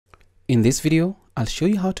In this video, I'll show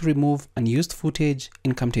you how to remove unused footage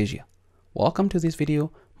in Camtasia. Welcome to this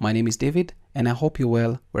video. My name is David and I hope you're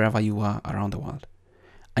well wherever you are around the world.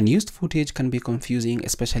 Unused footage can be confusing,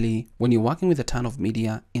 especially when you're working with a ton of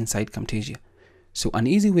media inside Camtasia. So an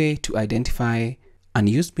easy way to identify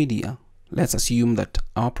unused media, let's assume that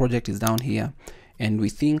our project is down here and we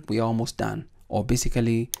think we are almost done, or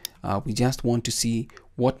basically we just want to see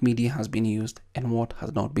what media has been used and what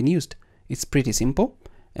has not been used. It's pretty simple.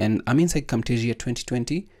 And I'm inside Camtasia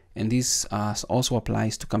 2020, and this also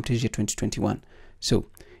applies to Camtasia 2021. So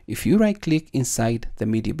if you right click inside the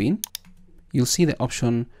media bin, you'll see the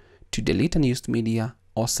option to delete unused media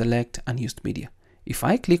or select unused media. If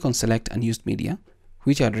I click on select unused media,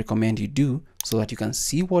 which I'd recommend you do so that you can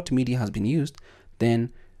see what media has been used,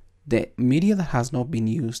 then the media that has not been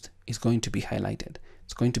used is going to be highlighted.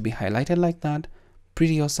 It's going to be highlighted like that.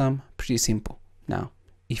 Pretty awesome, pretty simple. Now,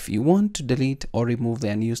 if you want to delete or remove the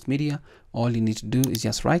unused media, all you need to do is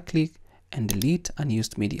just right click and delete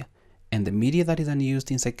unused media. And the media that is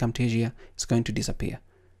unused inside Camtasia is going to disappear,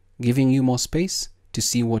 giving you more space to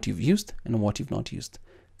see what you've used and what you've not used.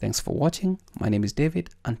 Thanks for watching. My name is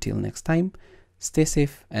David. Until next time, stay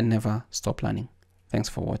safe and never stop learning. Thanks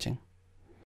for watching.